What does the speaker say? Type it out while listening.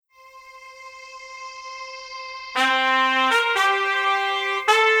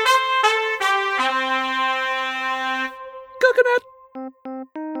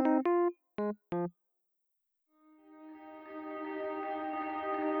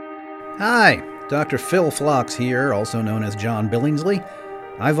Hi, Dr. Phil Phlox here, also known as John Billingsley.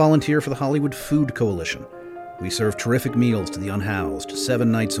 I volunteer for the Hollywood Food Coalition. We serve terrific meals to the unhoused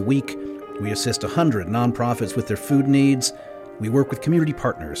 7 nights a week. We assist 100 nonprofits with their food needs. We work with community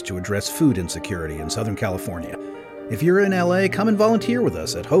partners to address food insecurity in Southern California. If you're in LA, come and volunteer with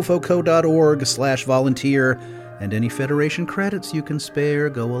us at hofoco.org/volunteer, and any Federation credits you can spare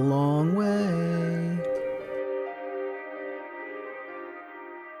go a long way.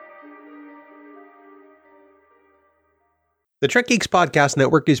 The Trek Geeks Podcast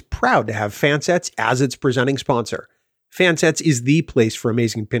Network is proud to have Fansets as its presenting sponsor. Fansets is the place for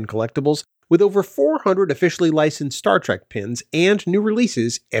amazing pin collectibles, with over 400 officially licensed Star Trek pins and new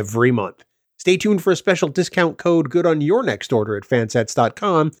releases every month. Stay tuned for a special discount code good on your next order at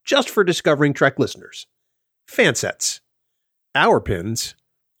fansets.com just for Discovering Trek listeners. Fansets. Our pins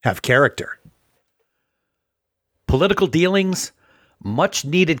have character. Political dealings,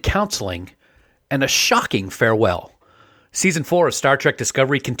 much-needed counseling, and a shocking farewell. Season 4 of Star Trek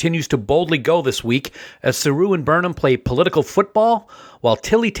Discovery continues to boldly go this week as Saru and Burnham play political football while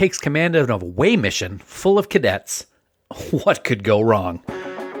Tilly takes command of an away mission full of cadets. What could go wrong?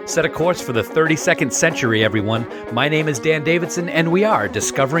 Set a course for the 32nd century, everyone. My name is Dan Davidson, and we are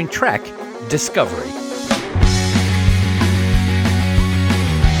Discovering Trek Discovery.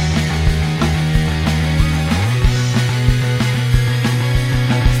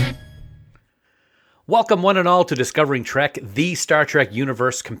 Welcome one and all to Discovering Trek, the Star Trek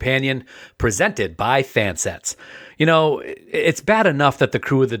Universe companion, presented by Fansets. You know, it's bad enough that the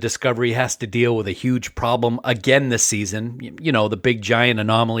crew of the Discovery has to deal with a huge problem again this season. You know, the big giant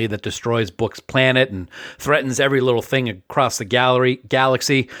anomaly that destroys Book's planet and threatens every little thing across the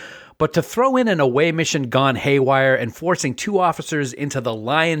galaxy. But to throw in an away mission gone haywire and forcing 2 officers into the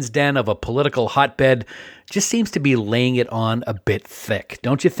lion's den of a political hotbed just seems to be laying it on a bit thick,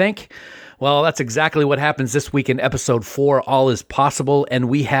 don't you think? Well, that's exactly what happens this week in Episode 4, All Is Possible, and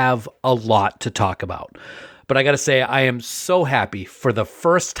we have a lot to talk about. But I gotta say, I am so happy for the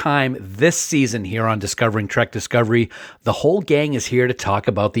first time this season here on Discovering Trek Discovery, the whole gang is here to talk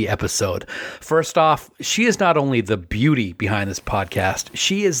about the episode. First off, she is not only the beauty behind this podcast,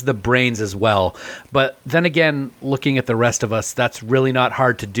 she is the brains as well. But then again, looking at the rest of us, that's really not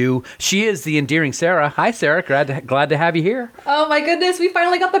hard to do. She is the endearing Sarah. Hi, Sarah. Glad to have you here. Oh my goodness, we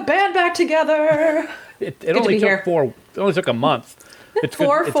finally got the band back together. It only took a month. It's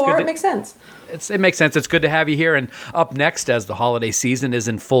four. It makes sense. It makes sense. It's good to have you here. And up next, as the holiday season is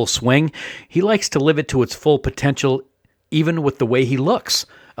in full swing, he likes to live it to its full potential, even with the way he looks.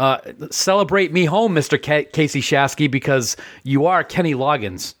 Celebrate me home, Mr. Casey Shasky, because you are Kenny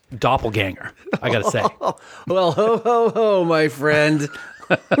Loggins' doppelganger, I got to say. Well, ho, my friend.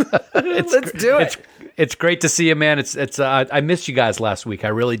 Let's do it. It's great to see you, man. I missed you guys last week. I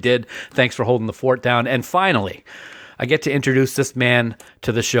really did. Thanks for holding the fort down. And finally, I get to introduce this man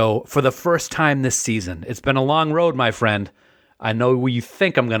to the show for the first time this season. It's been a long road, my friend. I know where you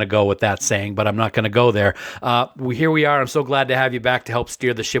think I'm going to go with that saying, but I'm not going to go there. Here we are. I'm so glad to have you back to help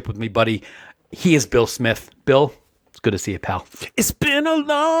steer the ship with me, buddy. He is Bill Smith. Bill, it's good to see you, pal. It's been a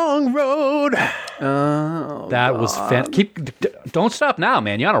long road. That was don't stop now,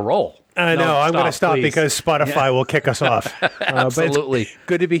 man. You're on a roll. I know. I'm going to stop please. Because Spotify will kick us off. Absolutely. But it's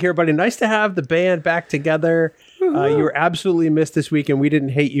good to be here, buddy. Nice to have the band back together. You were absolutely missed this week, and we didn't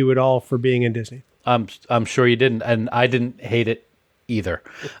hate you at all for being in Disney. I'm sure you didn't, and I didn't hate it either.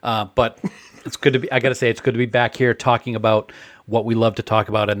 But it's good to be. I got to say, it's good to be back here talking about what we love to talk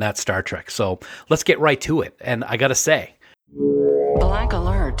about, and that's Star Trek. So let's get right to it. And I got to say, Black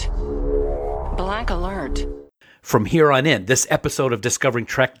alert. Black alert. From here on in, this episode of Discovering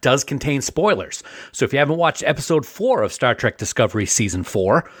Trek does contain spoilers. So if you haven't watched episode 4 of Star Trek Discovery Season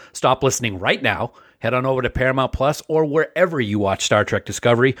 4, stop listening right now. Head on over to Paramount Plus or wherever you watch Star Trek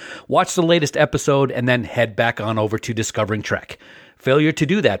Discovery. Watch the latest episode and then head back on over to Discovering Trek. Failure to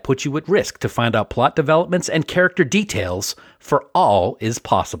do that puts you at risk to find out plot developments and character details for All Is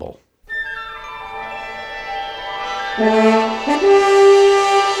Possible.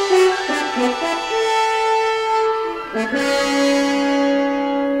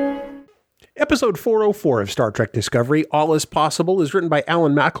 Episode 404 of Star Trek Discovery, All Is Possible, is written by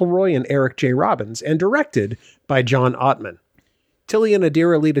Alan McElroy and Eric J. Robbins and directed by John Ottman. Tilly and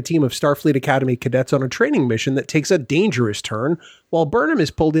Adira lead a team of Starfleet Academy cadets on a training mission that takes a dangerous turn, while Burnham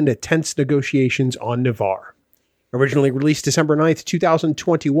is pulled into tense negotiations on Ni'Var. Originally released December 9th,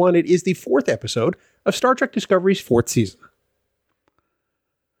 2021, it is the 4th episode of Star Trek Discovery's 4th season.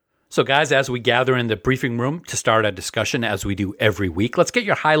 So guys, as we gather in the briefing room to start a discussion as we do every week, let's get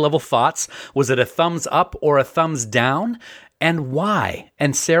your high-level thoughts. Was it a thumbs up or a thumbs down? and why?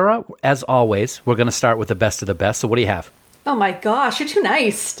 And Sarah, as always, we're going to start with the best of the best. So what do you have? Oh my gosh, you're too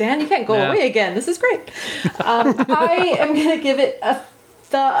nice, Dan. You can't go away again. This is great. I am going to give it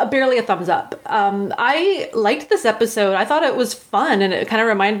barely a thumbs up. I liked this episode. I thought it was fun, and it kind of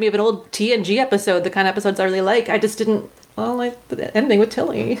reminded me of an old TNG episode, the kind of episodes I really like. I just didn't like the ending with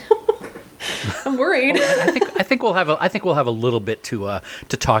Tilly. I'm worried. I think we'll have a little bit to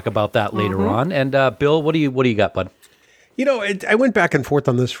talk about that later on. And Bill, what do you got, bud? I went back and forth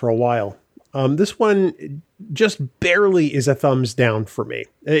on this for a while. This one just barely is a thumbs down for me.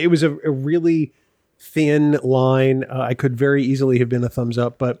 It was a really thin line. I could very easily have been a thumbs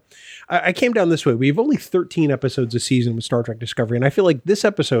up, but I came down this way. We have only 13 episodes a season with Star Trek Discovery, and I feel like this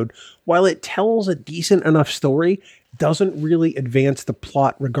episode, while it tells a decent enough story, doesn't really advance the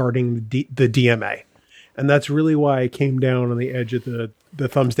plot regarding the DMA. And that's really why I came down on the edge of the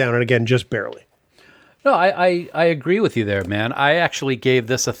thumbs down, and again, just barely. No, I agree with you there, man. I actually gave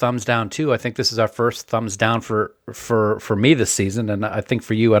this a thumbs down too. I think this is our first thumbs down for me this season, and I think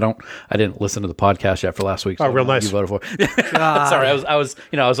for you, I didn't listen to the podcast yet for last week. So real nice. You voted for. Sorry, I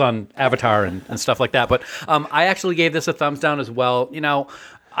was on Avatar and stuff like that, but I actually gave this a thumbs down as well.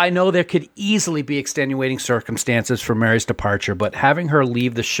 I know there could easily be extenuating circumstances for Mary's departure, but having her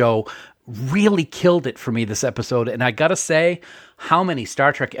leave the show really killed it for me this episode. And I gotta say, how many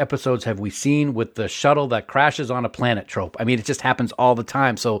Star Trek episodes have we seen with the shuttle that crashes on a planet trope? I mean, it just happens all the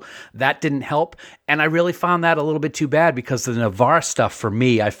time. So that didn't help. And I really found that a little bit too bad, because the Navarre stuff for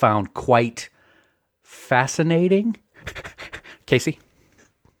me, I found quite fascinating. Casey?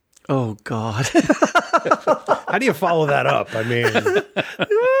 Oh, God. How do you follow that up? I mean,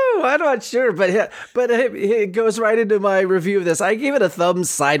 I'm not sure, but it goes right into my review of this. I gave it a thumbs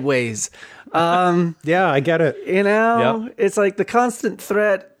sideways. yeah, I get it. It's like the constant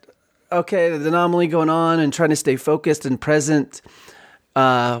threat. Okay, the anomaly going on and trying to stay focused and present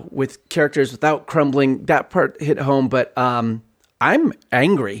with characters without crumbling. That part hit home, but I'm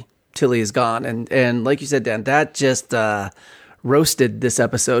angry Tilly is gone, and like you said, Dan, that just roasted this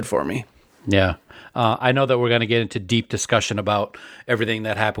episode for me. Yeah. I know that we're going to get into deep discussion about everything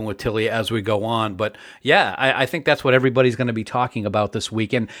that happened with Tilly as we go on, but yeah, I think that's what everybody's going to be talking about this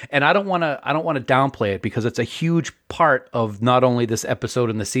week, and I don't want to downplay it, because it's a huge part of not only this episode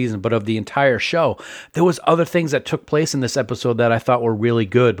in the season, but of the entire show. There was other things that took place in this episode that I thought were really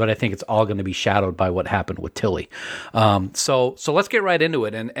good, but I think it's all going to be shadowed by what happened with Tilly. So let's get right into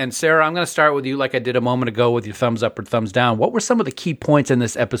it. And Sarah, I'm going to start with you, like I did a moment ago with your thumbs up or thumbs down. What were some of the key points in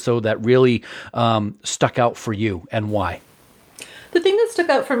this episode that really stuck out for you, and why? The thing that stuck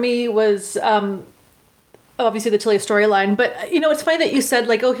out for me was obviously the Tilly storyline, but it's funny that you said,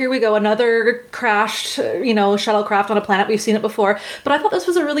 like, oh, here we go, another crashed shuttlecraft on a planet. We've seen it before, but I thought this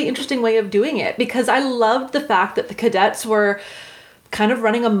was a really interesting way of doing it, because I loved the fact that the cadets were kind of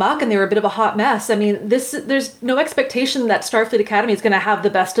running amok and they were a bit of a hot mess. I mean, there's no expectation that Starfleet Academy is going to have the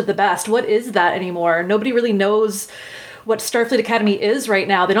best of the best. What is that anymore? Nobody really knows what Starfleet Academy is right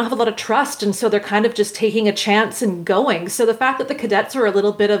now. They don't have a lot of trust, and so they're kind of just taking a chance and going. So the fact that the cadets were a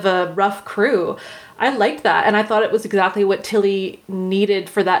little bit of a rough crew, I liked that, and I thought it was exactly what Tilly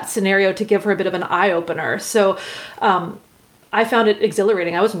needed for that scenario to give her a bit of an eye-opener. So I found it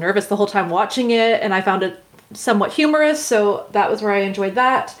exhilarating. I was nervous the whole time watching it, and I found it somewhat humorous, so that was where I enjoyed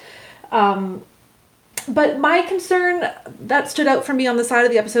that. But my concern that stood out for me on the side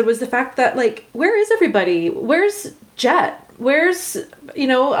of the episode was the fact that, like, where is everybody? Where's Jet? Where's,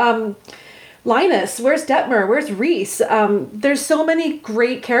 Linus? Where's Detmer? Where's Reese? There's so many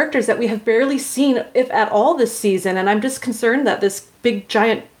great characters that we have barely seen, if at all, this season. And I'm just concerned that this big,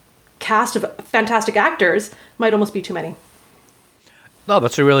 giant cast of fantastic actors might almost be too many. No,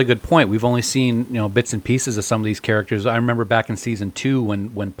 that's a really good point. We've only seen, bits and pieces of some of these characters. I remember back in season 2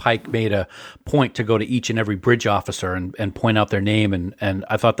 when Pike made a point to go to each and every bridge officer and point out their name, and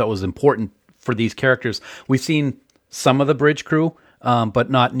I thought that was important for these characters. We've seen some of the bridge crew, but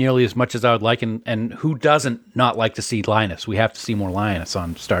not nearly as much as I would like. And who doesn't not like to see Linus? We have to see more Linus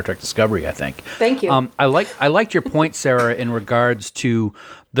on Star Trek Discovery, I think. Thank you. I liked your point, Sarah, in regards to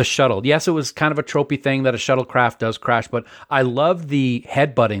the shuttle. Yes, it was kind of a tropey thing that a shuttlecraft does crash, but I love the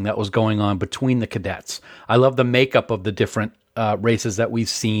headbutting that was going on between the cadets. I love the makeup of the different races that we've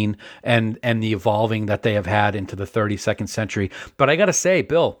seen and the evolving that they have had into the 32nd century. But I got to say,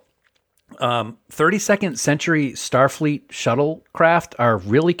 Bill, 32nd century Starfleet shuttlecraft are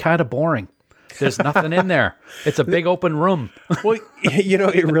really kind of boring. There's nothing in there. It's a big open room. Well,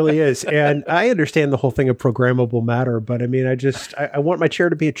 it really is. And I understand the whole thing of programmable matter, but I mean, I want my chair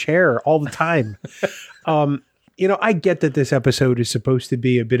to be a chair all the time. I get that this episode is supposed to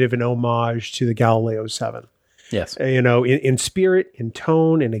be a bit of an homage to the Galileo 7. Yes. In spirit, in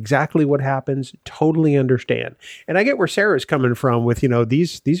tone, and exactly what happens. Totally understand. And I get where Sarah's coming from with,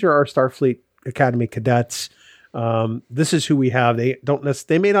 these are our Starfleet Academy cadets. This is who we have. They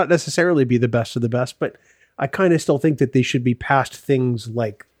may not necessarily be the best of the best, but I kind of still think that they should be past things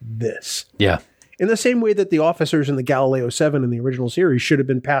like this. Yeah. In the same way that the officers in the Galileo 7 in the original series should have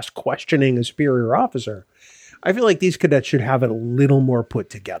been past questioning a superior officer. I feel like these cadets should have it a little more put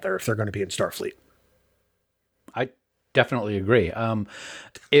together if they're going to be in Starfleet. I definitely agree.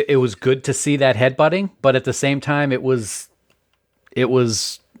 It was good to see that headbutting, but at the same time, it was. I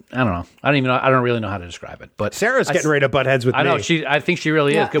don't know. I don't really know how to describe it. But Sarah's getting ready to butt heads with me. I know. I think she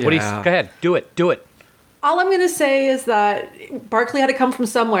really is. Good. Go ahead. Do it. All I'm going to say is that Barclay had to come from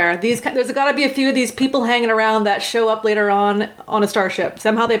somewhere. There's got to be a few of these people hanging around that show up later on a starship.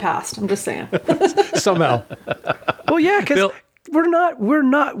 Somehow they passed. I'm just saying. Somehow. Well, yeah, because we're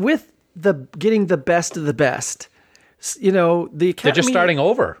not with the getting the best of the best. The Academy, they're just starting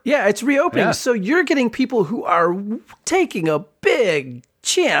over. Yeah, it's reopening. Yeah. So you're getting people who are taking a big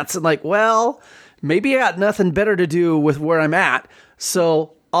chance and like, well, maybe I got nothing better to do with where I'm at,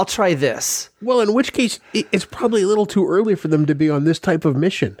 so I'll try this. Well, in which case, it's probably a little too early for them to be on this type of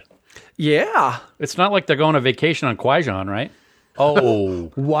mission. Yeah. It's not like they're going on vacation on Qui-Gon, right?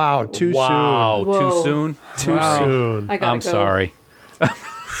 Oh. Wow, too Wow, Whoa. too soon? soon. Too soon. I gotta I'm go. sorry.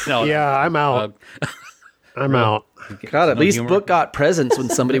 No, Yeah, I'm out. I'm out. God, at No least humor. Book got presents when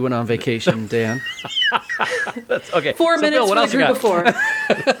somebody went on vacation, Dan. Okay. 4 so minutes Bill, what for the else you group got? before.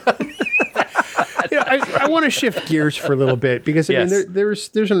 I want to shift gears for a little bit because I Yes. mean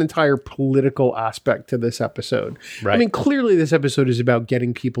there's an entire political aspect to this episode. Right. I mean, clearly this episode is about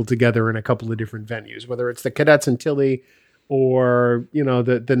getting people together in a couple of different venues, whether it's the cadets in Tilly or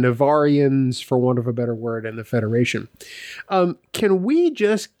the Navarians, for want of a better word, and the Federation. Can we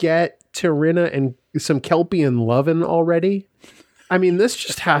just get T'Rina and some Kelpian lovin' already? I mean, this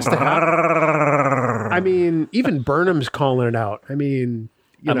just has to happen. I mean, even Burnham's calling it out. I mean,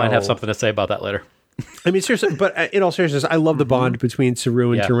 I might have something to say about that later. I mean, seriously, but in all seriousness, I love the bond between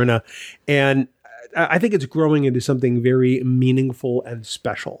Saru and Yeah. T'Rina, and I think it's growing into something very meaningful and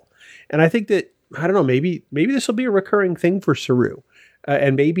special. And I think that, I don't know, maybe this will be a recurring thing for Saru,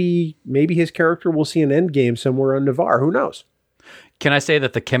 and maybe his character will see an end game somewhere on Navarre. Who knows? Can I say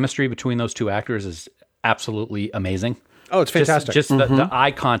that the chemistry between those two actors is absolutely amazing? Oh, it's fantastic. Just the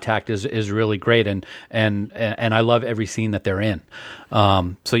eye contact is really great, and I love every scene that they're in.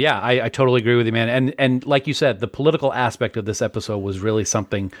 So yeah, I totally agree with you, man. And like you said, the political aspect of this episode was really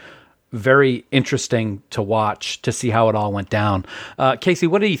something very interesting to watch, to see how it all went down. Casey,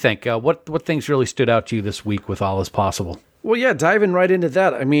 what do you think? What things really stood out to you this week with All Is Possible? Well, yeah, diving right into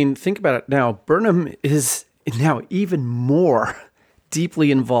that. I mean, think about it now. Burnham is now even more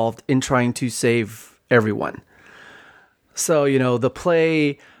deeply involved in trying to save everyone. So, the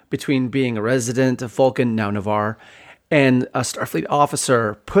play between being a resident of Vulcan, now Navarre, and a Starfleet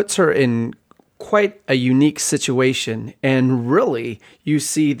officer puts her in quite a unique situation. And really, you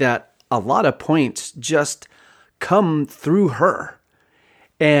see that a lot of points just come through her.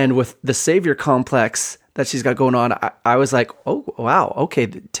 And with the savior complex that she's got going on, I was like, oh, wow, okay,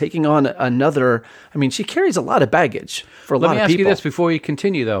 taking on another. I mean, she carries a lot of baggage for a lot of people. Let me ask you this before you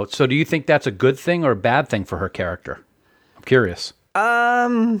continue, though. So do you think that's a good thing or a bad thing for her character? I'm curious.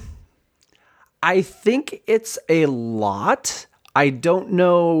 I think it's a lot. I don't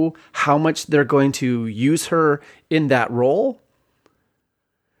know how much they're going to use her in that role.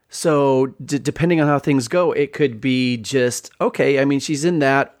 So depending on how things go, it could be just, okay, I mean, she's in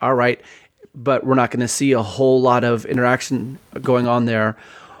that, all right, but we're not going to see a whole lot of interaction going on there.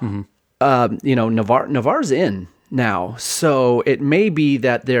 Navarre's in now. So it may be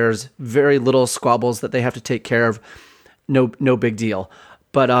that there's very little squabbles that they have to take care of. No big deal.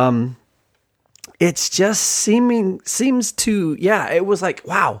 But it's just seems to, it was like,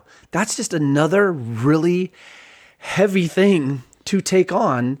 wow, that's just another really heavy thing to take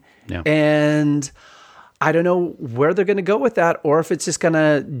on. Yeah. And I don't know where they're going to go with that, or if it's just going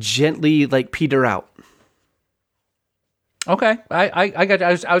to gently like peter out. Okay,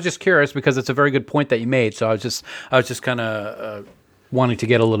 I was just curious because it's a very good point that you made. So I was just kind of wanting to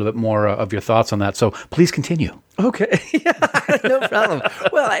get a little bit more of your thoughts on that. So please continue. Okay, no problem.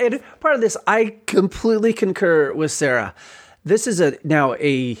 Well, and part of this, I completely concur with Sarah. This is now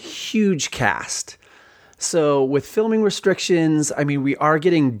a huge cast. So with filming restrictions, I mean, we are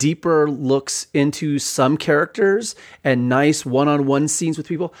getting deeper looks into some characters and nice one-on-one scenes with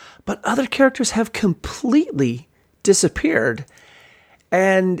people, but other characters have completely disappeared.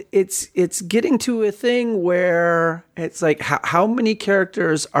 And it's getting to a thing where it's like, how many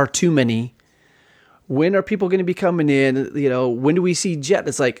characters are too many? when are people going to be coming in? You know, when do we see Jet?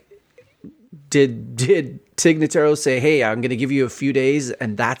 It's like, did Tig Notaro say, hey, I'm going to give you a few days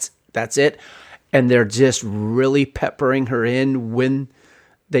and that's it? And they're just really peppering her in when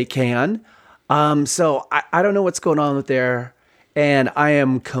they can. So I don't know what's going on with there. And I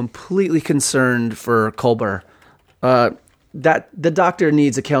am completely concerned for Culber. That the doctor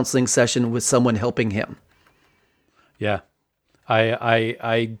needs a counseling session with someone helping him. Yeah.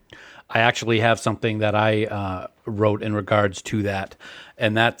 I actually have something that I wrote in regards to that.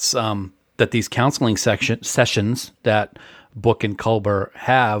 And that's that these counseling sessions that Book and Culber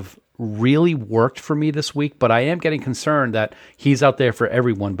have really worked for me this week, but I am getting concerned that he's out there for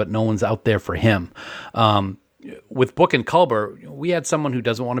everyone, but no one's out there for him. With Book and Culber, we had someone who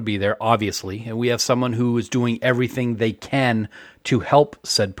doesn't want to be there, obviously, and we have someone who is doing everything they can to help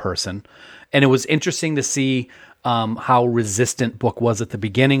said person. And it was interesting to see how resistant Book was at the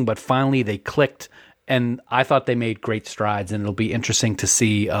beginning, but finally they clicked, and I thought they made great strides, and it'll be interesting to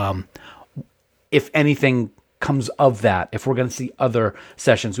see if anything comes of that, if we're going to see other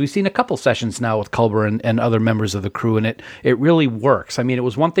sessions. We've seen a couple sessions now with Culber and other members of the crew, and it really works. I mean, it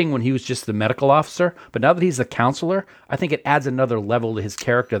was one thing when he was just the medical officer, but now that he's the counselor, I think it adds another level to his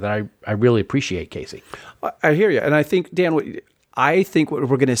character that I really appreciate, Casey. I hear you. And I think, Dan, I think what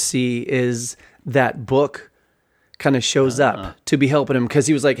we're going to see is that Book kind of shows up to be helping him because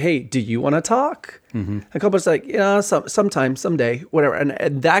he was like, hey, do you want to talk? Mm-hmm. And Culber's like, yeah, sometime, someday, whatever.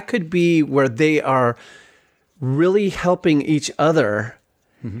 And that could be where they are really helping each other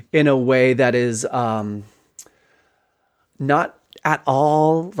in a way that is not at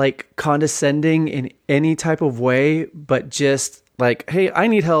all like condescending in any type of way, but just like, hey, I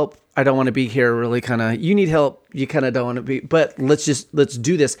need help. I don't want to be here, really kind of, you need help. You kind of don't want to be, but let's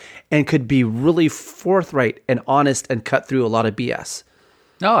do this, and could be really forthright and honest and cut through a lot of BS.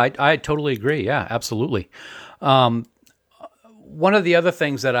 No, I totally agree. Yeah, absolutely. One of the other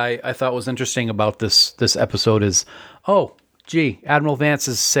things that I thought was interesting about this episode is, Admiral Vance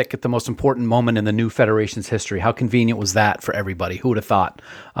is sick at the most important moment in the new Federation's history. How convenient was that for everybody? Who would have thought?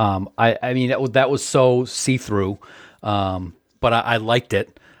 I mean, that was so see-through, but I liked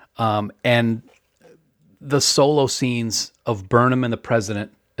it. And the solo scenes of Burnham and the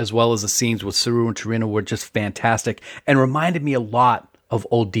President, as well as the scenes with Saru and Torino, were just fantastic and reminded me a lot of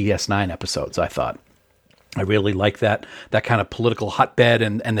old DS9 episodes, I thought. I really like that kind of political hotbed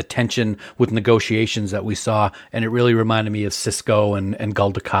and the tension with negotiations that we saw, and it really reminded me of Sisko and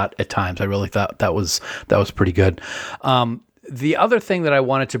Gul Dukat at times. I really thought that was pretty good. The other thing that I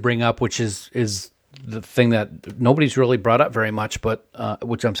wanted to bring up, which is the thing that nobody's really brought up very much, but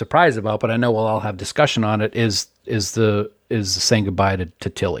which I'm surprised about, but I know we'll all have discussion on it, is saying goodbye to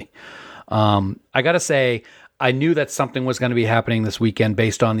Tilly. I got to say, I knew that something was going to be happening this weekend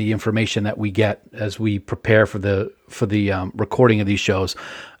based on the information that we get as we prepare for the recording of these shows.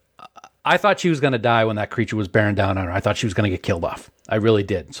 I thought she was going to die when that creature was bearing down on her. I thought she was going to get killed off. I really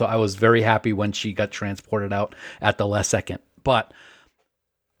did. So I was very happy when she got transported out at the last second. But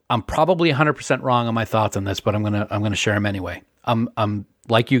I'm probably 100% wrong on my thoughts on this, but I'm gonna share them anyway. I'm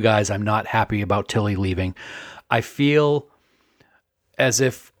like you guys. I'm not happy about Tilly leaving. I feel as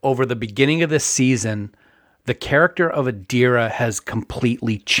if over the beginning of this season, the character of Adira has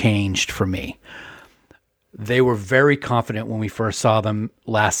completely changed for me. They were very confident when we first saw them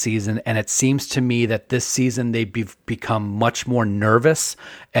last season, and it seems to me that this season they've become much more nervous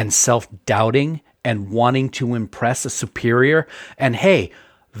and self-doubting and wanting to impress a superior. And hey,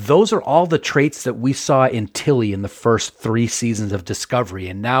 those are all the traits that we saw in Tilly in the first 3 seasons of Discovery.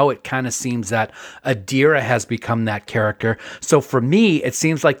 And now it kind of seems that Adira has become that character. So for me, it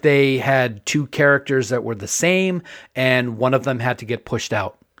seems like they had 2 characters that were the same, and one of them had to get pushed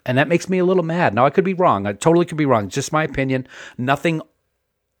out. And that makes me a little mad. Now, I could be wrong. I totally could be wrong. Just my opinion. Nothing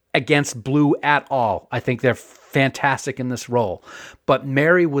against Blue at all. I think they're fantastic in this role. But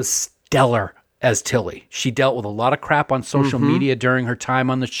Mary was stellar as Tilly. She dealt with a lot of crap on social media during her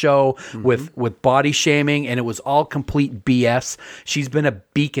time on the show with body shaming, and it was all complete BS. She's been a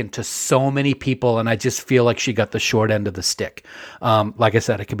beacon to so many people, and I just feel like she got the short end of the stick. Like I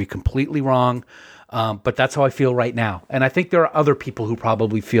said, I could be completely wrong, but that's how I feel right now. And I think there are other people who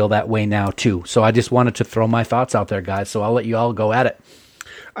probably feel that way now too. So I just wanted to throw my thoughts out there, guys. So I'll let you all go at it.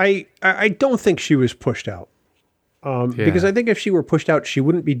 I don't think she was pushed out. Because I think if she were pushed out, she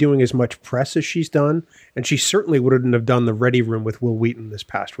wouldn't be doing as much press as she's done, and she certainly wouldn't have done the Ready Room with Will Wheaton this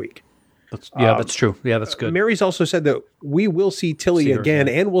past week. That's true. Yeah, that's good. Mary's also said that we will see Tilly again,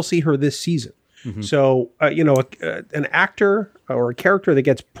 and we'll see her this season. Mm-hmm. So, an actor or a character that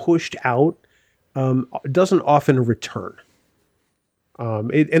gets pushed out doesn't often return.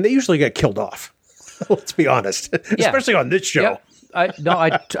 And they usually get killed off. Let's be honest, especially on this show. Yeah.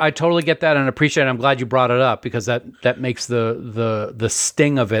 I totally get that and appreciate it. I'm glad you brought it up because that makes the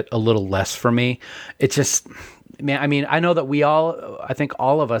sting of it a little less for me. It just, man, I mean, I know that I think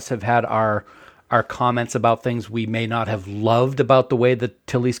all of us have had our comments about things we may not have loved about the way that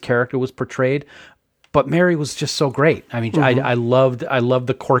Tilly's character was portrayed. But Mary was just so great. I mean, I loved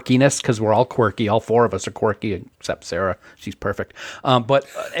the quirkiness because we're all quirky. All four of us are quirky, except Sarah. She's perfect. But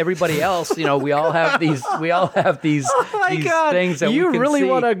everybody else, we all have these. Oh my God. Things that you we can really see.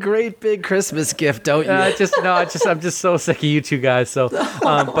 want a great big Christmas gift, don't you? I'm just so sick of you two guys. So,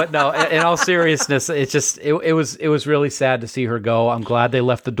 but no, in all seriousness, it was really sad to see her go. I'm glad they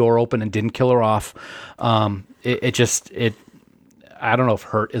left the door open and didn't kill her off. I don't know if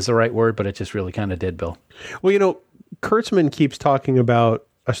hurt is the right word, but it just really kind of did, Bill. Well, Kurtzman keeps talking about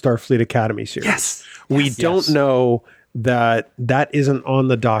a Starfleet Academy series. Yes. We don't know that isn't on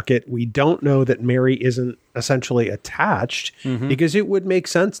the docket. We don't know that Mary isn't essentially attached because it would make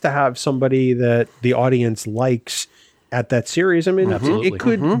sense to have somebody that the audience likes at that series. I mean, it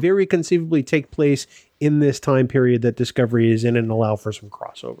could very conceivably take place in this time period that Discovery is in and allow for some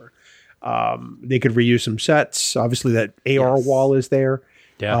crossover. They could reuse some sets. Obviously, that AR wall is there.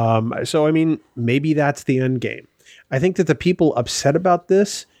 Yeah. So, I mean, maybe that's the end game. I think that the people upset about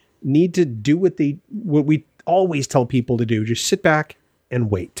this need to do what we always tell people to do. Just sit back and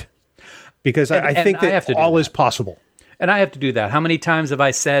wait. Because I think that all is possible. And I have to do that. How many times have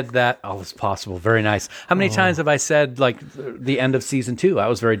I said that all is possible? Very nice. How many times have I said, like, the end of season 2? I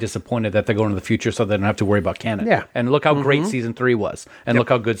was very disappointed that they're going to the future so they don't have to worry about canon. Yeah. And look how great season 3 was. And look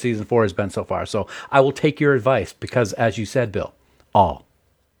how good season 4 has been so far. So I will take your advice because, as you said, Bill, all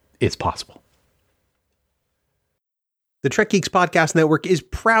is possible. The Trek Geeks Podcast Network is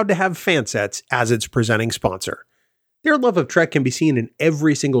proud to have Fansets as its presenting sponsor. Their love of Trek can be seen in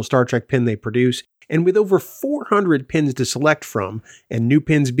every single Star Trek pin they produce, and with over 400 pins to select from, and new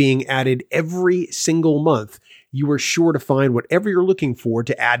pins being added every single month, you are sure to find whatever you're looking for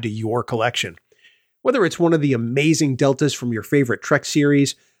to add to your collection. Whether it's one of the amazing deltas from your favorite Trek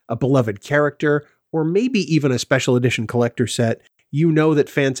series, a beloved character, or maybe even a special edition collector set, you know that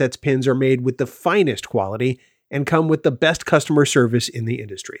Fansets pins are made with the finest quality and come with the best customer service in the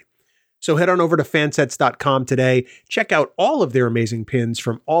industry. So head on over to fansets.com today. Check out all of their amazing pins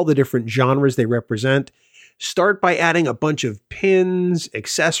from all the different genres they represent. Start by adding a bunch of pins,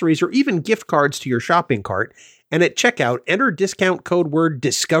 accessories, or even gift cards to your shopping cart. And at checkout, enter discount code word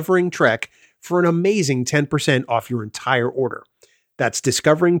Discovering Trek for an amazing 10% off your entire order. That's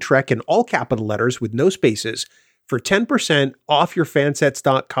Discovering Trek in all capital letters with no spaces for 10% off your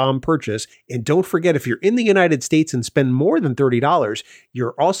fansets.com purchase. And don't forget, if you're in the United States and spend more than $30,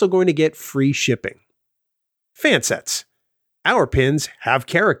 you're also going to get free shipping. Fansets. Our pins have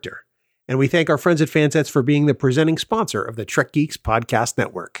character. And we thank our friends at Fansets for being the presenting sponsor of the Trek Geeks Podcast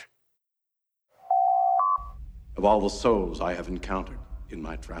Network. Of all the souls I have encountered in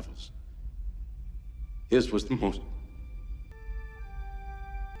my travels, his was the most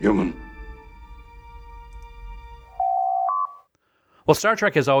human. Well, Star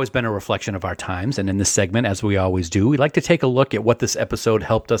Trek has always been a reflection of our times, and in this segment, as we always do, we like to take a look at what this episode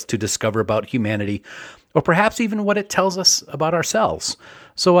helped us to discover about humanity, or perhaps even what it tells us about ourselves.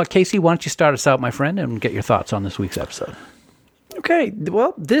 So, Casey, why don't you start us out, my friend, and get your thoughts on this week's episode? Okay,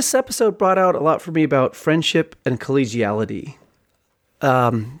 well, this episode brought out a lot for me about friendship and collegiality.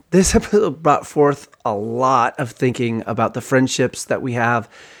 This episode brought forth a lot of thinking about the friendships that we have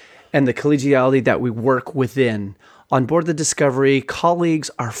and the collegiality that we work within. On board the Discovery, colleagues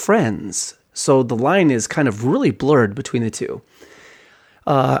are friends, so the line is kind of really blurred between the two.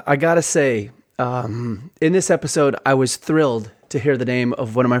 I gotta say, in this episode, I was thrilled to hear the name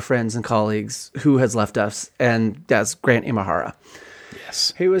of one of my friends and colleagues who has left us, and that's Grant Imahara.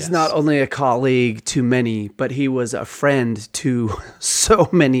 Yes. He was not only a colleague to many, but he was a friend to so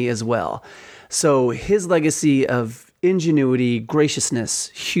many as well. So his legacy of ingenuity, graciousness,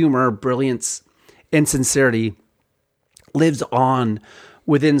 humor, brilliance, and sincerity lives on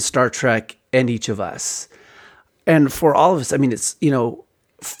within Star Trek and each of us. And for all of us, I mean, it's,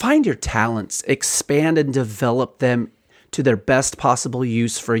 find your talents, expand and develop them to their best possible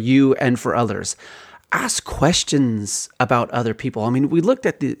use for you and for others. Ask questions about other people. I mean, we looked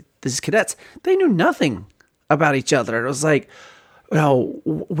at these cadets, they knew nothing about each other. It was like,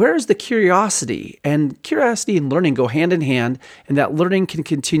 where's the curiosity? And curiosity and learning go hand in hand, and that learning can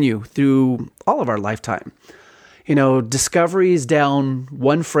continue through all of our lifetime. Discovery is down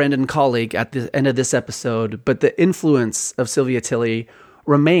one friend and colleague at the end of this episode, but the influence of Sylvia Tilly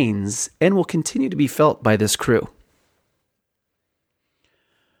remains and will continue to be felt by this crew.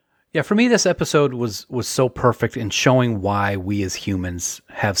 Yeah, for me, this episode was so perfect in showing why we as humans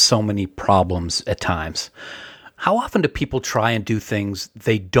have so many problems at times. How often do people try and do things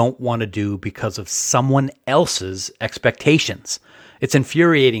they don't want to do because of someone else's expectations? It's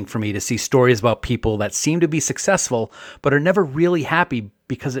infuriating for me to see stories about people that seem to be successful, but are never really happy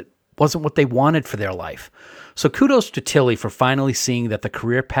because it wasn't what they wanted for their life. So kudos to Tilly for finally seeing that the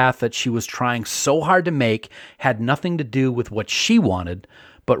career path that she was trying so hard to make had nothing to do with what she wanted,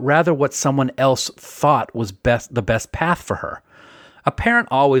 but rather what someone else thought was the best path for her. A parent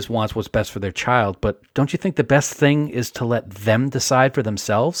always wants what's best for their child, but don't you think the best thing is to let them decide for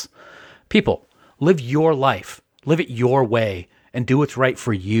themselves? People, live your life, live it your way, and do what's right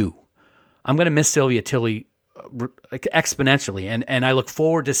for you. I'm going to miss Sylvia Tilly exponentially, and I look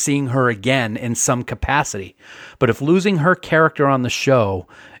forward to seeing her again in some capacity. But if losing her character on the show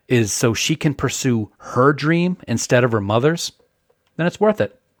is so she can pursue her dream instead of her mother's, then it's worth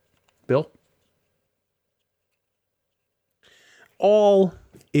it. Bill? All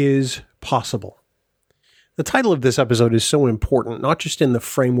is possible. The title of this episode is so important, not just in the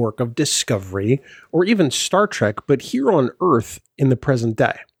framework of Discovery or even Star Trek, but here on Earth in the present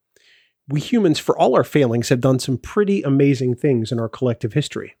day. We humans, for all our failings, have done some pretty amazing things in our collective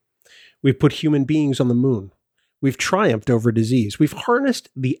history. We've put human beings on the moon. We've triumphed over disease. We've harnessed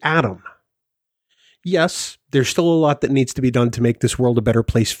the atom. Yes, there's still a lot that needs to be done to make this world a better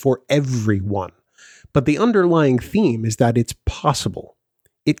place for everyone. But the underlying theme is that it's possible.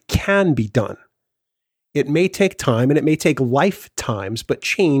 It can be done. It may take time and it may take lifetimes, but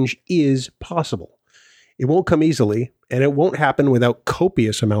change is possible. It won't come easily, and it won't happen without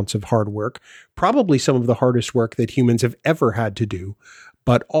copious amounts of hard work, probably some of the hardest work that humans have ever had to do,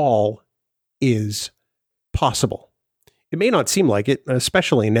 but all is possible. It may not seem like it,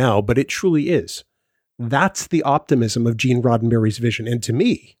 especially now, but it truly is. That's the optimism of Gene Roddenberry's vision, and to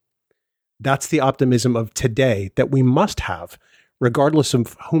me, that's the optimism of today that we must have, regardless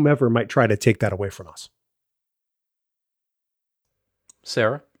of whomever might try to take that away from us.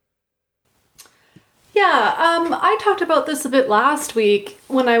 Sarah? Yeah, I talked about this a bit last week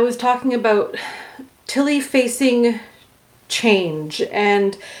when I was talking about Tilly facing change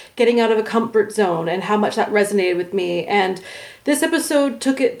and getting out of a comfort zone and how much that resonated with me. And this episode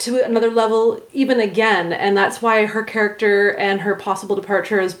took it to another level even again. And that's why her character and her possible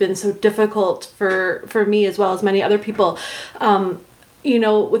departure has been so difficult for me as well as many other people.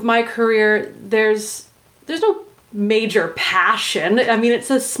 With my career, there's no major passion. I mean, it's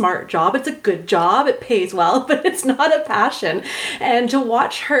a smart job. It's a good job. It pays well, but it's not a passion. And to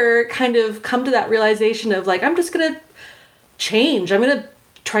watch her kind of come to that realization of like, I'm just going to change. I'm going to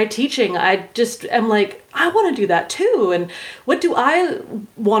try teaching. I just am like, I want to do that too. And what do I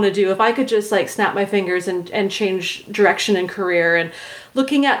want to do if I could just like snap my fingers and change direction and career? And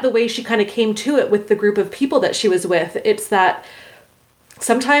looking at the way she kind of came to it with the group of people that she was with, it's that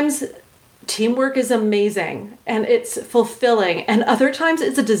sometimes teamwork is amazing and it's fulfilling, and other times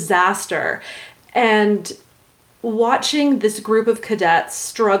it's a disaster. And watching this group of cadets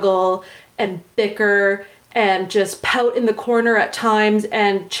struggle and bicker and just pout in the corner at times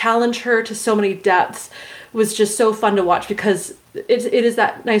and challenge her to so many depths was just so fun to watch, because it is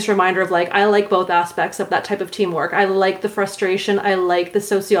that nice reminder of like, I like both aspects of that type of teamwork. I like the frustration. I like the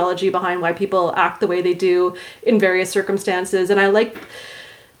sociology behind why people act the way they do in various circumstances. And I like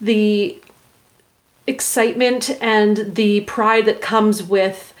the excitement and the pride that comes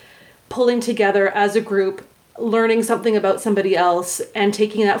with pulling together as a group, learning something about somebody else and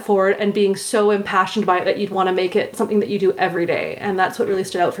taking that forward and being so impassioned by it that you'd want to make it something that you do every day. And that's what really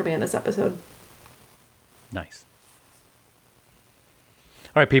stood out for me in this episode. Nice.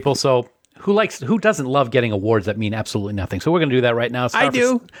 All right, people. So who doesn't love getting awards that mean absolutely nothing? So we're going to do that right now. I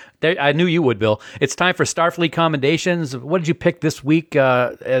do. I knew you would, Bill. It's time for Starfleet commendations. What did you pick this week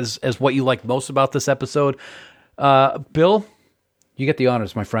as what you liked most about this episode? Bill, you get the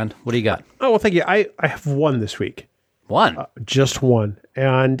honors, my friend. What do you got? Oh, well, thank you. I have one this week. One? Just one.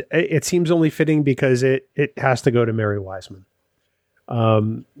 And it seems only fitting because it has to go to Mary Wiseman.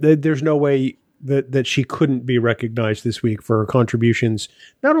 There's no way that she couldn't be recognized this week for her contributions,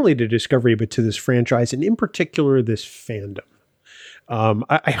 not only to Discovery, but to this franchise, and in particular, this fandom.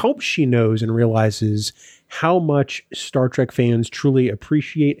 I hope she knows and realizes how much Star Trek fans truly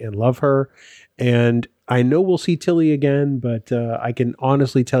appreciate and love her. And I know we'll see Tilly again, but I can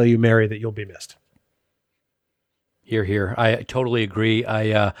honestly tell you, Mary, that you'll be missed. Hear, hear. I totally agree.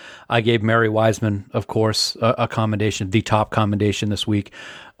 I gave Mary Wiseman, of course, a commendation, the top commendation this week.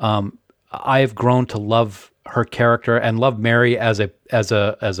 I have grown to love her character and love Mary as as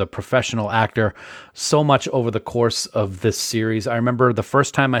a professional actor so much over the course of this series. I remember the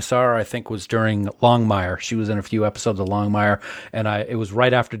first time I saw her, I think, was during Longmire. She was in a few episodes of Longmire, and it was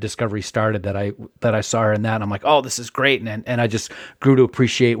right after Discovery started that I saw her in that. And I'm like, oh, this is great, and I just grew to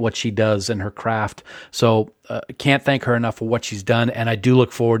appreciate what she does and her craft. So can't thank her enough for what she's done, and I do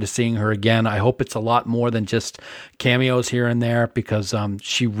look forward to seeing her again. I hope it's a lot more than just cameos here and there, because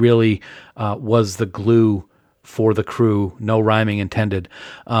she really was the glue for the crew, no rhyming intended.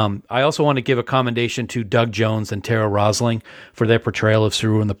 I also want to give a commendation to Doug Jones and Tara Rosling for their portrayal of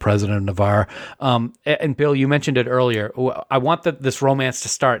Saru and the President of Navarre. And Bill, you mentioned it earlier. I want this romance to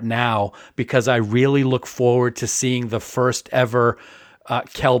start now, because I really look forward to seeing the first ever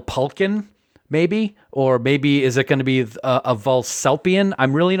Kel Pulkin, maybe, or maybe is it going to be a Volselpian?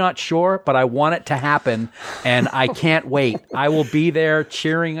 I'm really not sure, but I want it to happen, and I can't wait. I will be there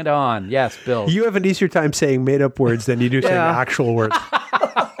cheering it on. Yes, Bill. You have an easier time saying made-up words than you do saying actual words.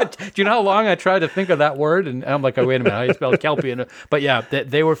 Do you know how long I tried to think of that word? And I'm like, oh, wait a minute, how do you spell Kelpian? But yeah,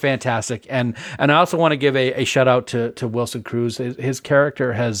 they were fantastic. And I also want to give a shout out to Wilson Cruz. His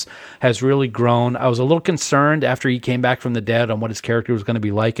character has really grown. I was a little concerned after he came back from the dead on what his character was going to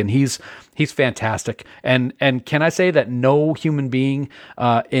be like, and he's fantastic. And can I say that no human being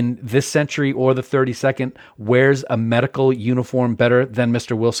in this century or the 32nd wears a medical uniform better than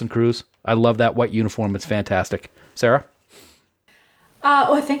Mr. Wilson Cruz? I love that white uniform. It's fantastic. Sarah?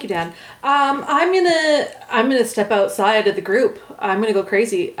 Thank you, Dan. I'm gonna step outside of the group. I'm gonna go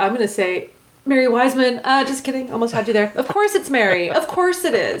crazy. I'm gonna say Mary Wiseman. Just kidding. Almost had you there. Of course it's Mary. Of course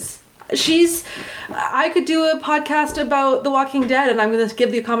it is. I could do a podcast about The Walking Dead, and I'm going to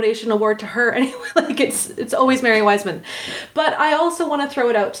give the accommodation award to her anyway. Like it's always Mary Wiseman. But I also want to throw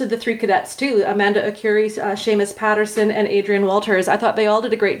it out to the three cadets too: Amanda Akuri, Seamus Patterson, and Adrian Walters. I thought they all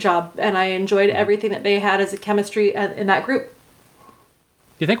did a great job, and I enjoyed everything that they had as a chemistry in that group.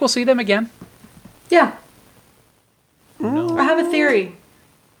 Do you think we'll see them again? Yeah. No. I have a theory.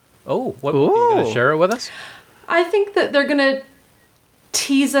 Oh, what? Are you going to share it with us? I think that they're going to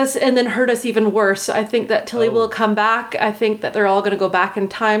tease us and then hurt us even worse. I think that Tilly will come back. I think that they're all going to go back in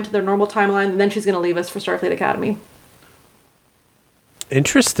time to their normal timeline, and then she's going to leave us for Starfleet Academy.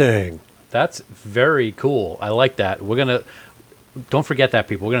 Interesting. That's very cool. I like that. Don't forget that,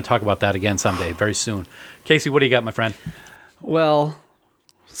 people. We're going to talk about that again someday, very soon. Casey, what do you got, my friend? Well,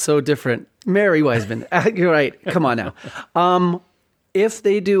 so different. Mary Wiseman. You're right. Come on now. If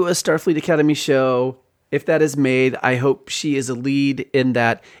they do a Starfleet Academy show, if that is made, I hope she is a lead in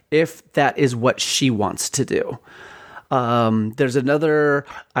that, if that is what she wants to do. There's another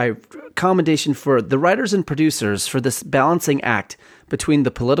commendation for the writers and producers for this balancing act between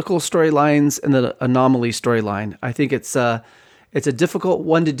the political storylines and the anomaly storyline. I think it's a difficult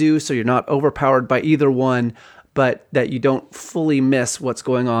one to do, so you're not overpowered by either one, but that you don't fully miss what's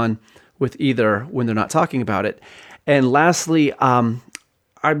going on with either when they're not talking about it. And lastly, I'm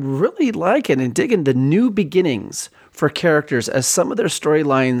really liking and digging the new beginnings for characters as some of their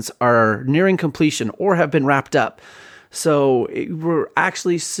storylines are nearing completion or have been wrapped up. So we're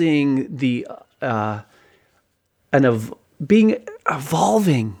actually seeing the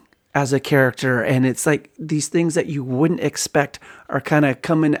evolving as a character, and it's like these things that you wouldn't expect are kind of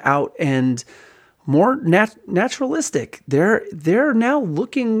coming out and more naturalistic. They're now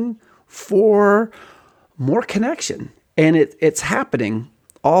looking for more connection, and it's happening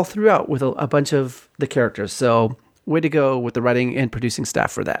all throughout with a bunch of the characters. So way to go with the writing and producing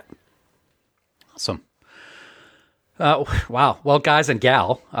staff for that. Awesome. Wow. Well, guys and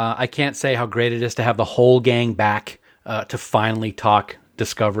gal, I can't say how great it is to have the whole gang back to finally talk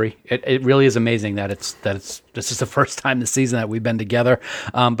Discovery. It really is amazing that this is the first time this season that we've been together.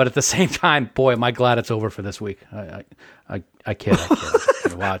 But at the same time, boy, am I glad it's over for this week. I kid.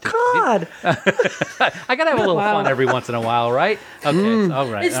 Wow. God. I gotta have a little fun every once in a while, right? Okay. All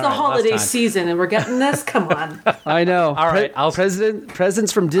right. It's the holiday season, and we're getting this. Come on. I know. All right.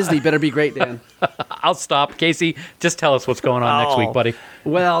 Presents from Disney better be great, Dan. I'll stop. Casey, just tell us what's going on next week, buddy.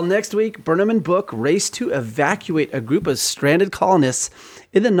 Well, next week, Burnham and Book race to evacuate a group of stranded colonists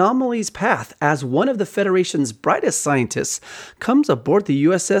in the Anomaly's path as one of the Federation's brightest scientists comes aboard the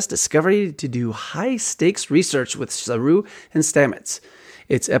USS Discovery to do high-stakes research with Saru and Stamets.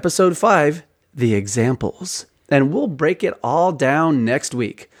 It's Episode 5, The Examples, and we'll break it all down next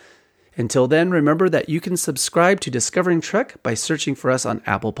week. Until then, remember that you can subscribe to Discovering Trek by searching for us on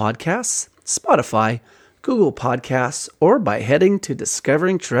Apple Podcasts, Spotify, Google Podcasts, or by heading to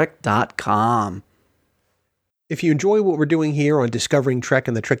discoveringtrek.com. If you enjoy what we're doing here on Discovering Trek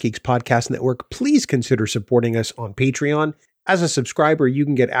and the Trek Geeks Podcast Network, please consider supporting us on Patreon. As a subscriber, you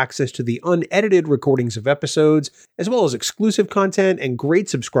can get access to the unedited recordings of episodes, as well as exclusive content and great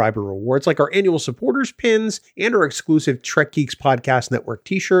subscriber rewards like our annual supporters pins and our exclusive Trek Geeks Podcast Network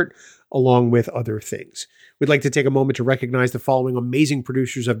t-shirt, along with other things. We'd like to take a moment to recognize the following amazing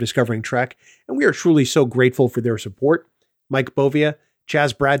producers of Discovering Trek, and we are truly so grateful for their support: Mike Bovia,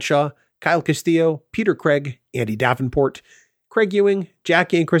 Chaz Bradshaw, Kyle Castillo, Peter Craig, Andy Davenport, Craig Ewing,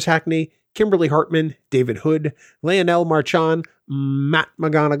 Jackie and Chris Hackney, Kimberly Hartman, David Hood, Leonel Marchand, Matt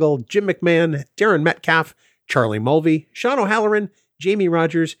McGonigal, Jim McMahon, Darren Metcalf, Charlie Mulvey, Sean O'Halloran, Jamie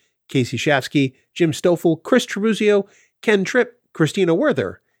Rogers, Casey Shafsky, Jim Stoffel, Chris Tribuzio, Ken Tripp, Christina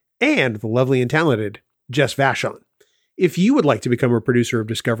Werther, and the lovely and talented Jess Vashon. If you would like to become a producer of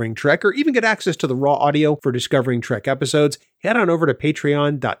Discovering Trek or even get access to the raw audio for Discovering Trek episodes, head on over to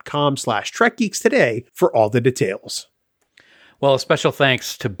patreon.com/TrekGeeks today for all the details. Well, a special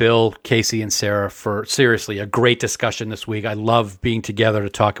thanks to Bill, Casey, and Sarah for seriously a great discussion this week. I love being together to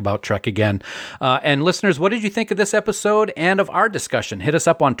talk about Trek again. And listeners, what did you think of this episode and of our discussion? Hit us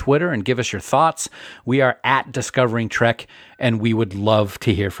up on Twitter and give us your thoughts. We are at Discovering Trek, and we would love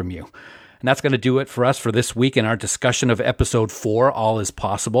to hear from you. And that's going to do it for us for this week in our discussion of Episode 4, All Is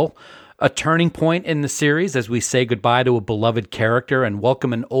Possible. A turning point in the series as we say goodbye to a beloved character and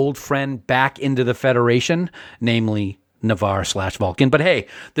welcome an old friend back into the Federation, namely Navarre/Vulcan. But hey,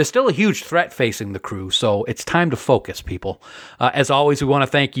 there's still a huge threat facing the crew, so it's time to focus, people. As always, we want to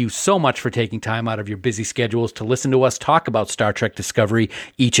thank you so much for taking time out of your busy schedules to listen to us talk about Star Trek Discovery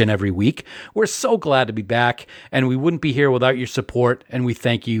each and every week. We're so glad to be back, and we wouldn't be here without your support, and we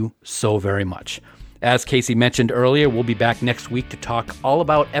thank you so very much. As Casey mentioned earlier, we'll be back next week to talk all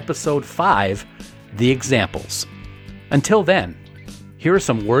about Episode 5, The Examples. Until then, here are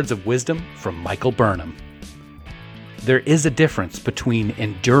some words of wisdom from Michael Burnham. There is a difference between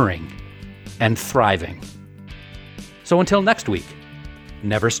enduring and thriving. So until next week,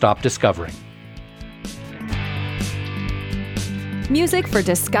 never stop discovering. Music for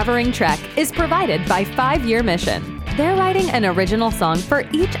Discovering Trek is provided by 5 Year Mission. They're writing an original song for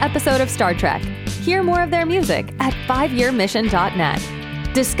each episode of Star Trek. Hear more of their music at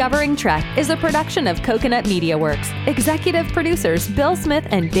 5yearmission.net. Discovering Trek is a production of Coconut Media Works. Executive producers Bill Smith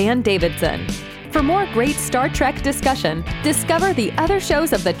and Dan Davidson. For more great Star Trek discussion, discover the other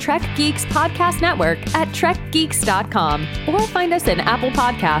shows of the Trek Geeks Podcast Network at trekgeeks.com or find us in Apple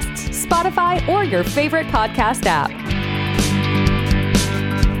Podcasts, Spotify, or your favorite podcast app.